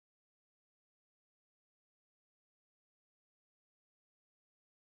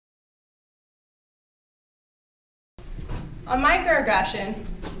A microaggression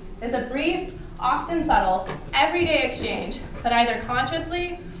is a brief, often subtle, everyday exchange that either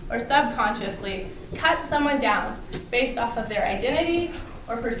consciously or subconsciously cuts someone down based off of their identity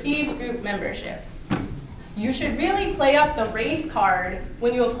or perceived group membership. You should really play up the race card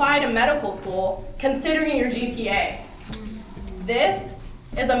when you apply to medical school, considering your GPA. This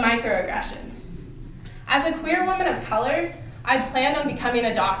is a microaggression. As a queer woman of color, I planned on becoming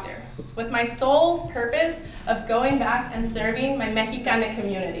a doctor, with my sole purpose of going back and serving my Mexicana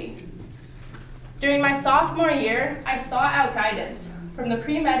community. During my sophomore year, I sought out guidance from the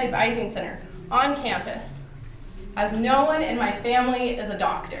Pre-Med Advising Center on campus, as no one in my family is a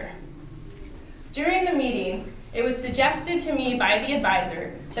doctor. During the meeting, it was suggested to me by the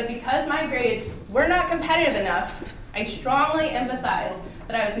advisor that because my grades were not competitive enough, I strongly emphasized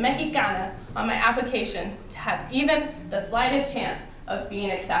that I was Mexicana on my application to have even the slightest chance of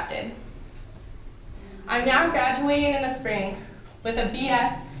being accepted. I'm now graduating in the spring with a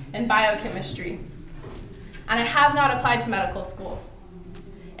BS in biochemistry, and I have not applied to medical school.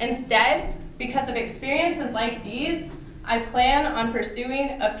 Instead, because of experiences like these, I plan on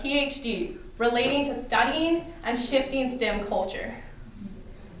pursuing a PhD relating to studying and shifting STEM culture.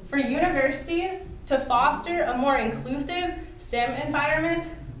 For universities to foster a more inclusive STEM environment,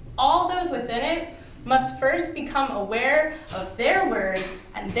 all those within it must first become aware of their words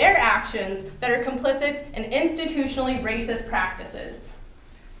and their actions that are complicit in institutionally racist practices.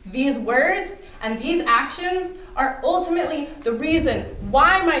 These words and these actions are ultimately the reason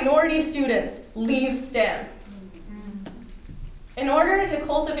why minority students leave STEM. In order to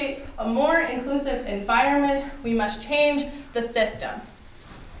cultivate a more inclusive environment, we must change the system.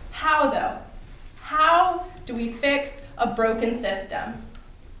 How though? How do we fix a broken system?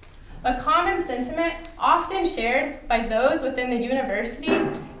 A common sentiment often shared by those within the university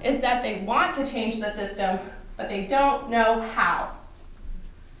is that they want to change the system, but they don't know how.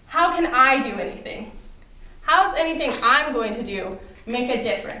 How can I do anything? How is anything I'm going to do make a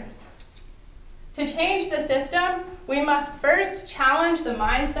difference? To change the system, we must first challenge the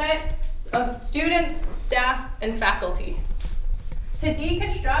mindset of students, staff, and faculty. To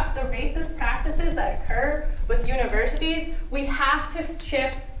deconstruct the racist practices that occur with universities, we have to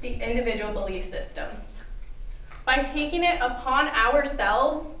shift the individual belief systems. By taking it upon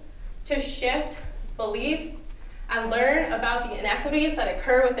ourselves to shift beliefs and learn about the inequities that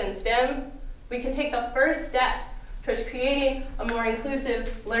occur within STEM, we can take the first steps towards creating a more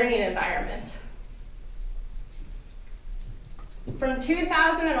inclusive learning environment. From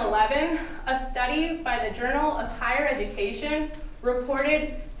 2011, a study by the Journal of Higher Education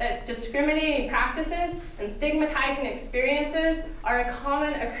reported that discriminating practices and stigmatizing experiences are a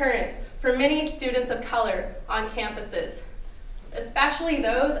common occurrence for many students of color on campuses, especially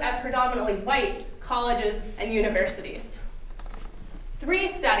those at predominantly white colleges and universities. 3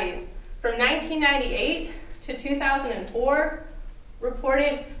 studies from 1998 to 2004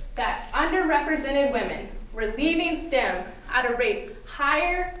 reported that underrepresented women were leaving STEM at a rate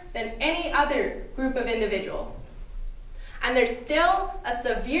higher than any other group of individuals. And there's still a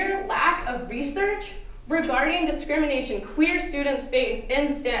severe lack of research regarding discrimination queer students face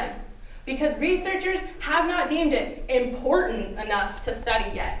in STEM because researchers have not deemed it important enough to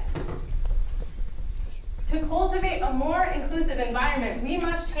study yet. To cultivate a more inclusive environment, we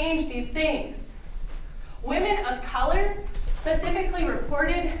must change these things. Women of color specifically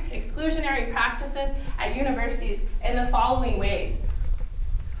reported exclusionary practices at universities in the following ways.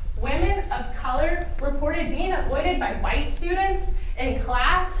 Women of color reported being avoided by white students in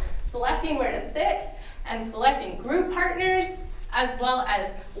class, selecting where to sit, and selecting group partners, as well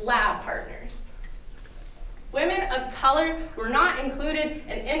as lab partners. Women of color were not included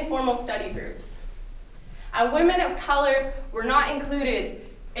in informal study groups. And women of color were not included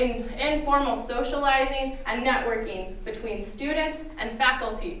in informal socializing and networking between students and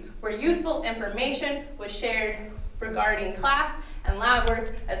faculty, where useful information was shared regarding class and lab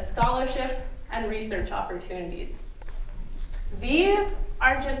work as scholarship and research opportunities. These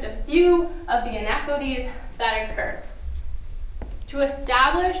are just a few of the inequities that occur. To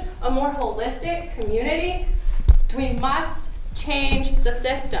establish a more holistic community, we must change the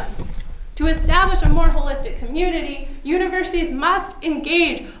system. To establish a more holistic community, universities must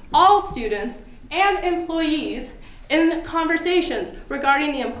engage all students and employees in conversations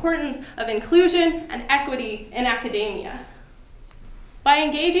regarding the importance of inclusion and equity in academia. By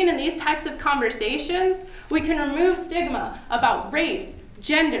engaging in these types of conversations, we can remove stigma about race,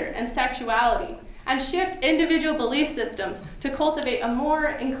 gender, and sexuality, and shift individual belief systems to cultivate a more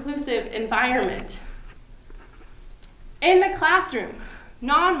inclusive environment. In the classroom,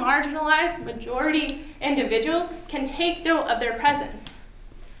 non-marginalized majority individuals can take note of their presence.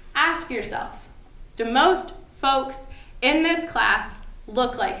 Ask yourself, do most folks in this class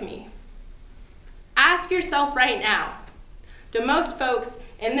look like me? Ask yourself right now, do most folks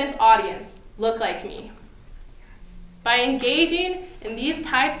in this audience look like me? By engaging in these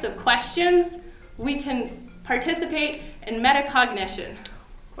types of questions, we can participate in metacognition,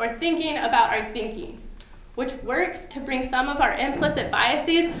 or thinking about our thinking, which works to bring some of our implicit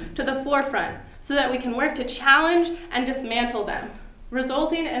biases to the forefront so that we can work to challenge and dismantle them,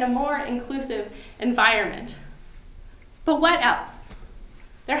 resulting in a more inclusive environment. But what else?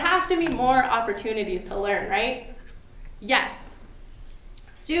 There have to be more opportunities to learn, right? Yes.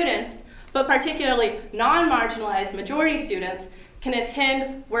 Students, but particularly non-marginalized majority students, can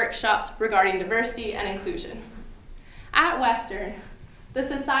attend workshops regarding diversity and inclusion. At Western, the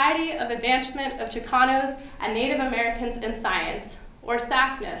Society of Advancement of Chicanos and Native Americans in Science, or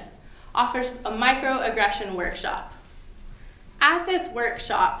SACNAS, offers a microaggression workshop. At this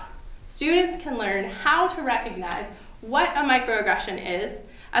workshop, students can learn how to recognize what a microaggression is,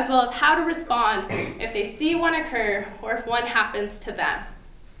 as well as how to respond if they see one occur or if one happens to them.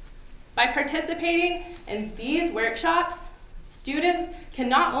 By participating in these workshops, students can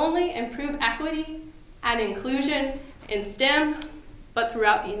not only improve equity and inclusion in STEM, but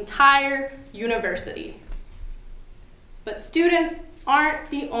throughout the entire university. But students aren't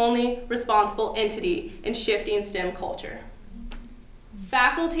the only responsible entity in shifting STEM culture.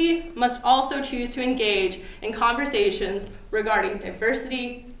 Faculty must also choose to engage in conversations regarding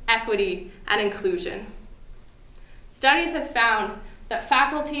diversity, equity, and inclusion. Studies have found that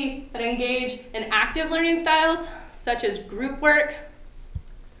faculty that engage in active learning styles, such as group work,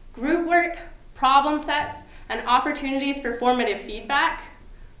 problem sets, and opportunities for formative feedback,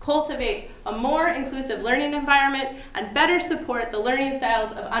 cultivate a more inclusive learning environment and better support the learning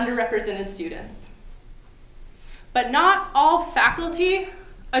styles of underrepresented students. But not all faculty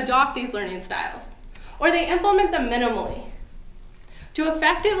adopt these learning styles, or they implement them minimally. To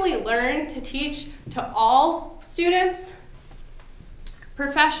effectively learn to teach to all students,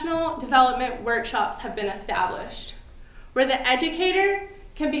 professional development workshops have been established, where the educator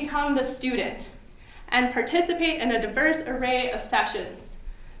can become the student and participate in a diverse array of sessions,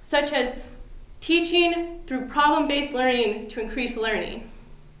 such as teaching through problem-based learning to increase learning,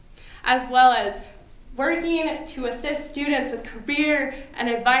 as well as working to assist students with career and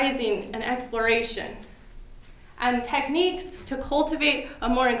advising and exploration, and techniques to cultivate a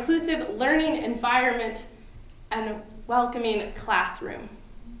more inclusive learning environment and welcoming classroom.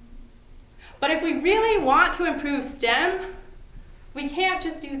 But if we really want to improve STEM, we can't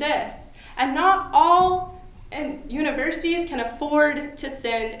just do this. And not all universities can afford to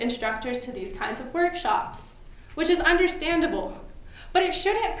send instructors to these kinds of workshops, which is understandable. But it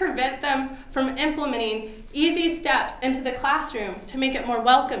shouldn't prevent them from implementing easy steps into the classroom to make it more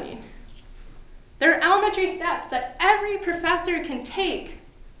welcoming. There are elementary steps that every professor can take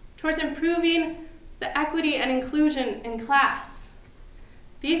towards improving the equity and inclusion in class.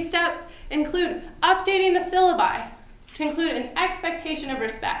 These steps include updating the syllabi to include an expectation of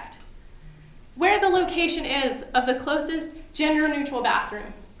respect, where the location is of the closest gender-neutral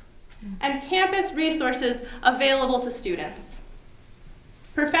bathroom, and campus resources available to students.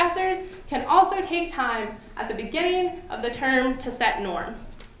 Professors can also take time at the beginning of the term to set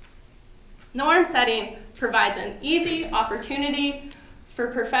norms. Norm setting provides an easy opportunity for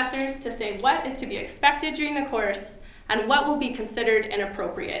professors to say what is to be expected during the course and what will be considered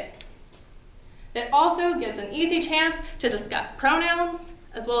inappropriate. It also gives an easy chance to discuss pronouns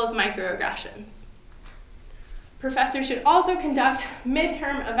as well as microaggressions. Professors should also conduct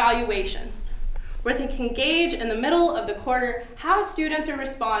midterm evaluations where they can gauge in the middle of the quarter how students are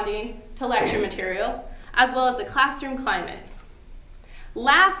responding to lecture material as well as the classroom climate.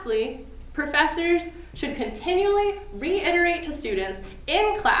 Lastly, professors should continually reiterate to students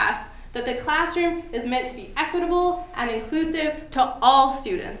in class that the classroom is meant to be equitable and inclusive to all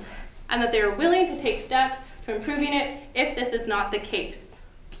students, and that they are willing to take steps to improving it if this is not the case.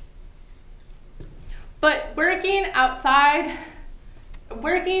 But working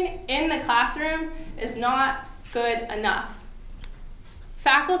in the classroom is not good enough.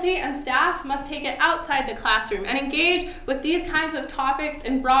 Faculty and staff must take it outside the classroom and engage with these kinds of topics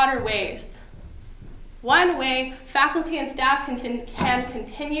in broader ways. One way faculty and staff can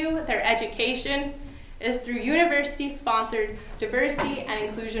continue their education is through university-sponsored diversity and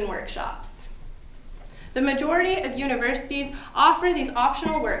inclusion workshops. The majority of universities offer these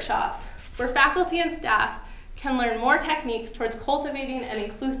optional workshops where faculty and staff can learn more techniques towards cultivating an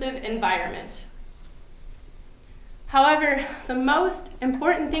inclusive environment. However, the most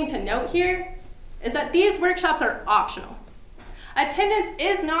important thing to note here is that these workshops are optional. Attendance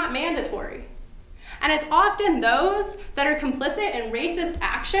is not mandatory. And it's often those that are complicit in racist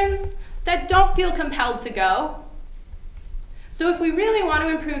actions that don't feel compelled to go. So if we really want to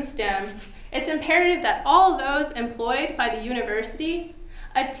improve STEM, it's imperative that all those employed by the university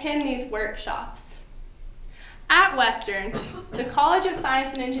attend these workshops. At Western, the College of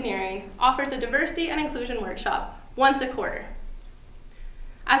Science and Engineering offers a diversity and inclusion workshop once a quarter.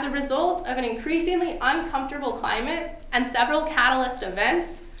 As a result of an increasingly uncomfortable climate and several catalyst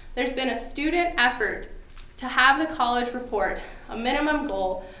events, there's been a student effort to have the college report a minimum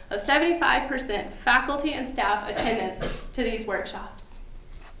goal of 75% faculty and staff attendance to these workshops.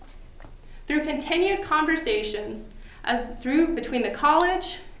 Through continued conversations between the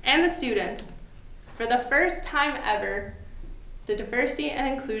college and the students, for the first time ever, the diversity and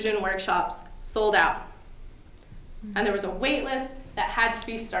inclusion workshops sold out. And there was a wait list that had to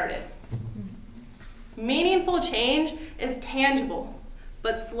be started. Meaningful change is tangible,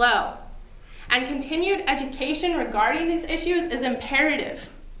 but slow. And continued education regarding these issues is imperative.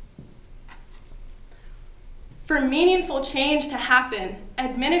 For meaningful change to happen,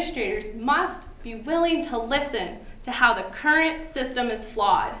 administrators must be willing to listen to how the current system is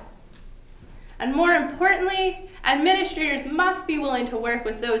flawed. And more importantly, administrators must be willing to work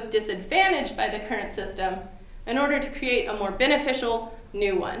with those disadvantaged by the current system in order to create a more beneficial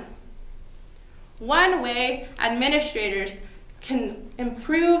new one. One way administrators can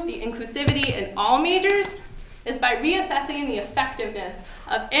improve the inclusivity in all majors is by reassessing the effectiveness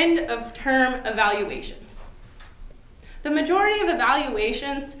of end-of-term evaluations. The majority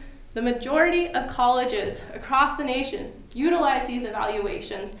of colleges across the nation utilize these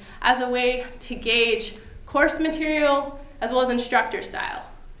evaluations as a way to gauge course material as well as instructor style.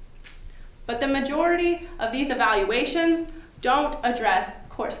 But the majority of these evaluations don't address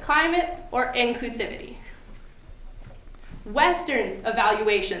course climate or inclusivity. Western's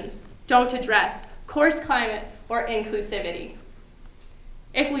evaluations don't address course climate or inclusivity.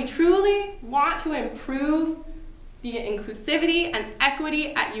 If we truly want to improve the inclusivity and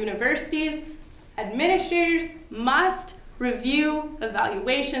equity at universities, administrators must review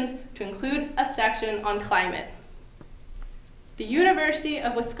evaluations to include a section on climate. The University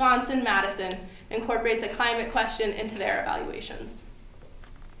of Wisconsin-Madison incorporates a climate question into their evaluations.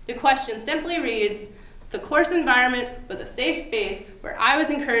 The question simply reads, "The course environment was a safe space where I was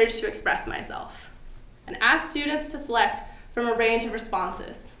encouraged to express myself," and asks students to select from a range of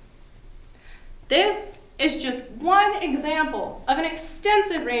responses. This is just one example of an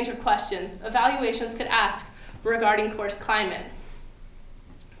extensive range of questions evaluations could ask regarding course climate.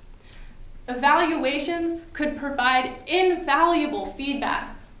 Evaluations could provide invaluable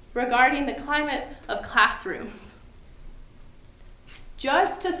feedback regarding the climate of classrooms.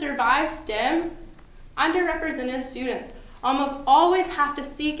 Just to survive STEM, underrepresented students almost always have to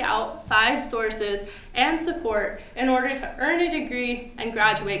seek outside sources and support in order to earn a degree and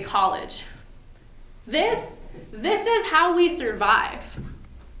graduate college. This is how we survive.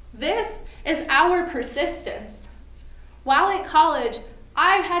 This is our persistence. While at college,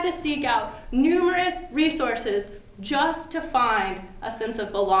 I've had to seek out numerous resources just to find a sense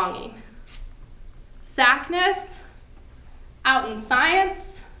of belonging. SACNAS, out in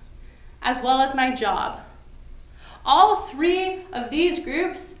science, as well as my job. All three of these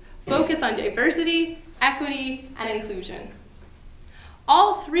groups focus on diversity, equity, and inclusion.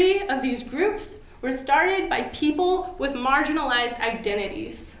 All three of these groups were started by people with marginalized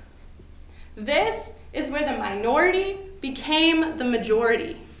identities. This is where the minority became the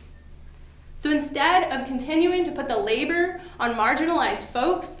majority. So instead of continuing to put the labor on marginalized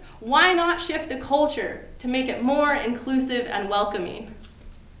folks, why not shift the culture to make it more inclusive and welcoming?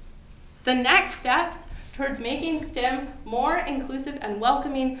 The next steps towards making STEM more inclusive and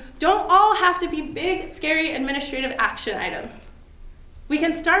welcoming don't all have to be big, scary administrative action items. We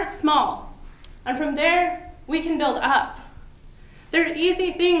can start small, and from there, we can build up. There are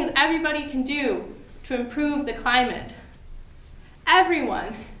easy things everybody can do to improve the climate.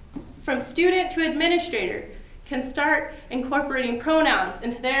 Everyone, from student to administrator, can start incorporating pronouns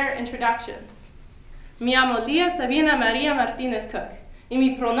into their introductions. Me llamo Lía Sabina María Martínez Cook, y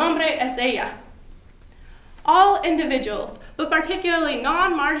mi pronombre es ella. All individuals, but particularly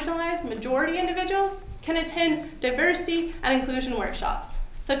non-marginalized majority individuals, can attend diversity and inclusion workshops,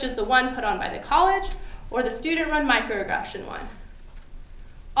 such as the one put on by the college or the student-run microaggression one.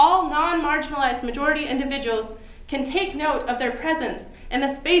 All non-marginalized majority individuals can take note of their presence in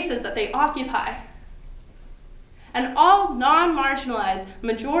the spaces that they occupy. And all non-marginalized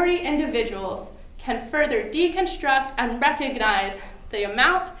majority individuals can further deconstruct and recognize the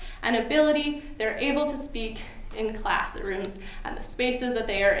amount and ability they're able to speak in classrooms and the spaces that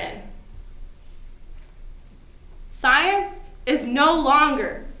they are in. Science is no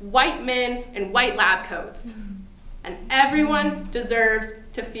longer white men in white lab coats, and everyone deserves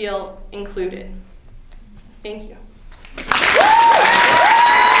to feel included. Thank you.